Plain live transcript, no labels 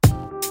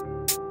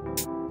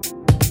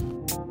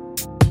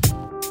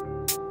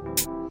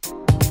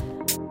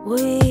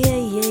yeah, yeah,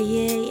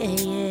 yeah, yeah,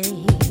 yeah.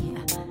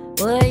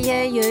 Oh,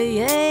 yeah, yeah,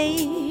 yeah,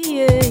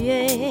 yeah,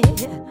 yeah.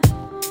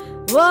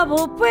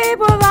 Wobble,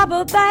 people,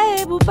 wobble,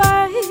 baby,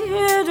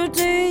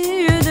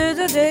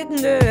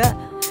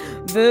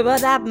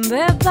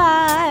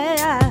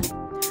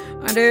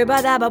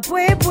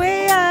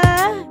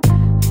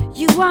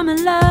 you wanna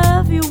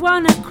love, you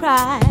wanna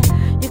cry,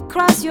 you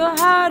cross your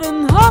heart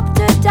and hope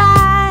to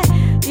die.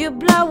 You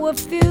blow a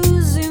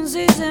fuse in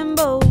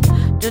December,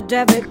 the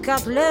devil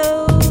cut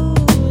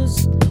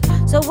loose.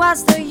 So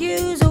what's the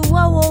use of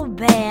whoa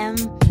bam,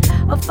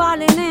 of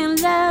falling in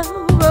love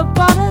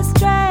upon a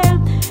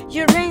strand?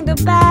 You ring the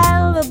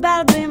bell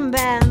bim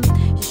bam.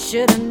 You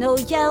shouldn't know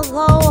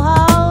yellow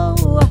ho.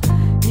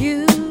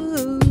 You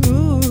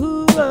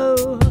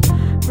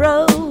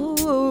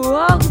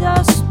broke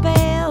the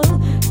spell.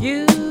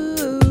 You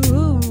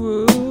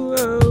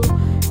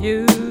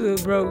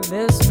broke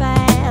the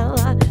spell.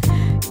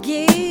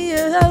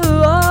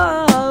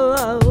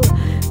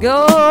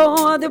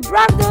 Go, they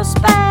broke the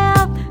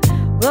spell.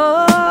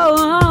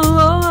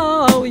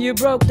 Oh, you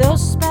broke the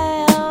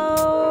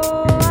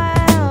spell.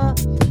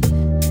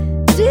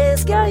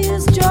 This guy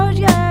is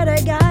Georgia,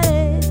 I got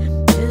it.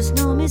 There's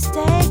no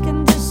mistake,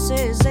 and this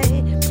is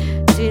it.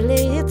 Till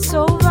it's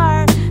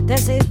over,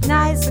 that's it.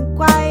 Nice and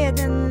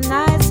quiet, and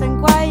nice and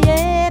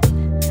quiet.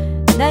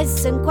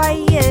 Nice and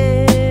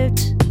quiet.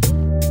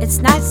 It's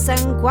nice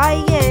and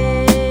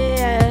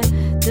quiet.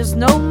 There's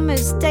no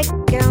mistake,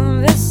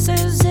 and this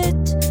is it.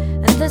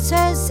 And this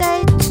is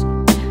it.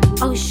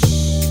 Oh,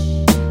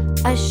 shh,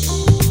 hush,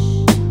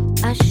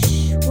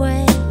 hush,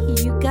 way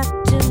you got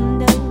to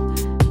know.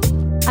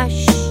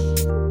 Hush,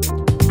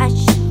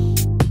 hush,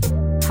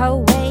 how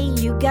way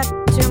you got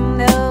to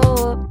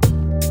know.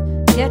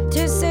 Yet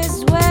this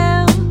is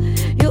well,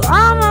 you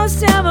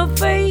almost have a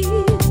faith.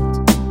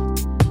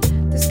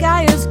 The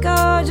sky is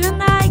gorgeous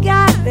and I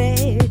got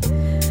it.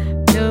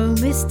 No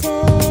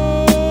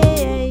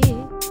mistake.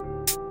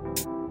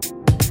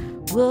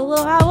 Whoa,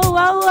 whoa, whoa,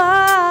 whoa, whoa.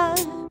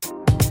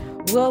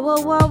 Whoa,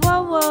 whoa, whoa,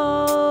 whoa,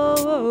 whoa.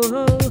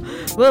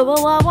 Whoa, whoa,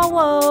 whoa, whoa,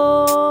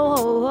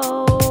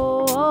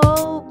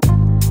 whoa.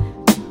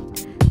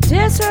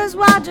 This is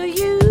what you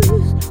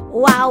use.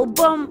 Wow,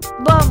 boom,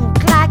 boom,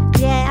 clack,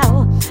 yeah.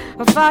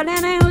 I'm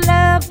falling in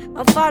love,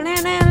 I'm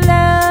falling in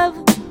love.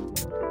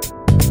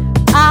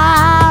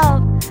 Oh,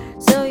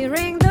 so you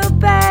ring the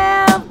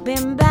bell,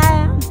 bim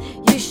bam.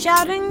 You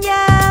shout and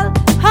yell,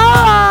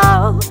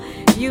 oh.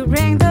 You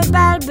ring the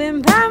bell,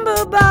 bim bam,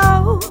 boo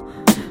boo.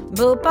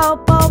 Boo boo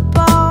boo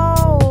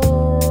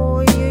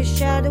boo. You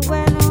shout it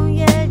when oh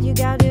yeah, you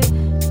got it.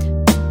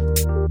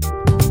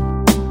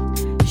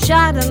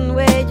 Shout and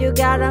wait, you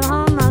got it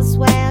home as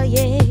well,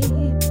 yeah.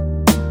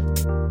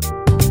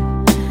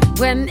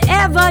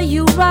 Whenever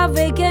you are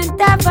vacant,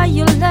 ever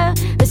you love,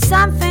 it's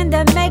something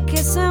that makes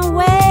it some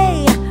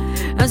way,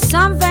 and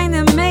something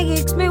that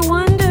makes me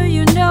wonder,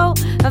 you know.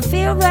 I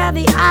feel where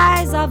the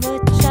eyes of a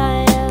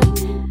child.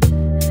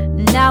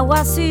 Now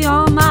I see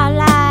all my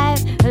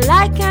life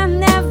like I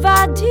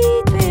never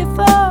did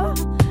before.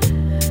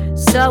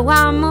 So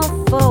I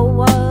move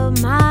forward,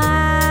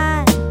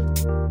 my.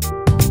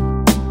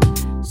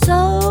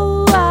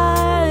 So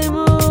I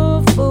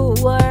move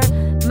forward,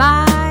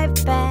 my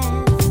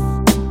path.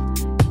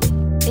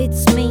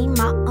 It's me,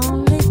 my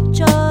only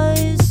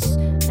choice.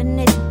 I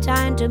need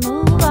time to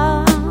move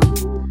on.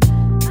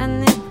 I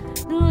need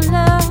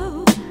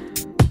love.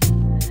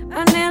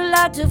 I need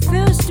love to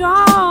feel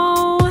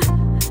strong.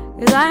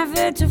 I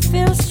feel to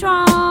feel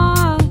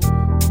strong.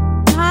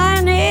 I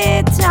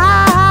need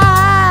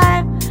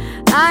time.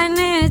 I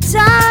need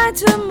time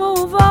to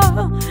move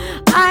on.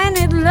 I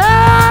need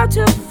love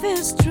to feel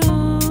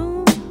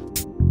strong.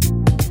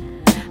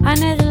 I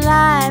need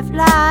life,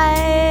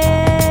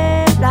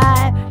 life,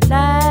 life,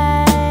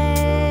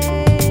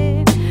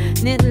 life.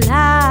 Need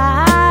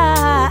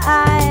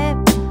life.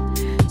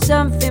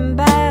 Something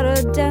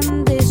better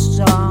than this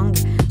song.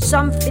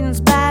 Something's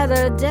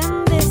better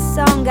than this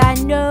song. I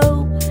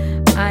know.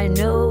 I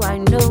know, I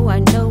know, I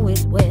know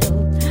it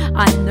well.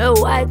 I know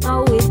it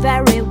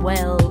very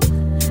well.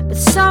 But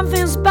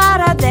something's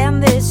better than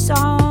this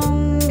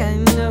song. I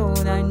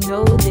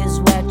know this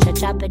well. Cha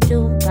cha pa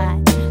doom bye.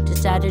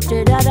 Da da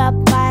da da da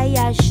bye.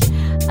 Hush,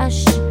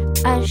 hush,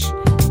 hush.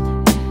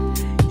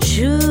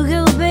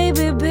 Sugar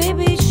baby,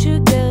 baby,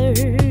 sugar,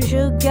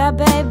 sugar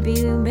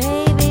baby,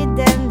 baby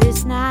than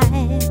this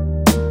night.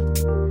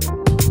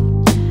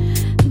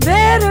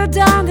 Better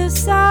than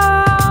this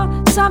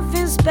song.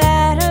 Something's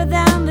better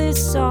than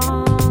this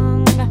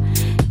song.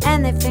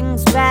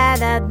 Anything's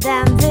better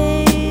than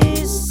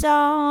this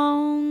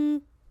song.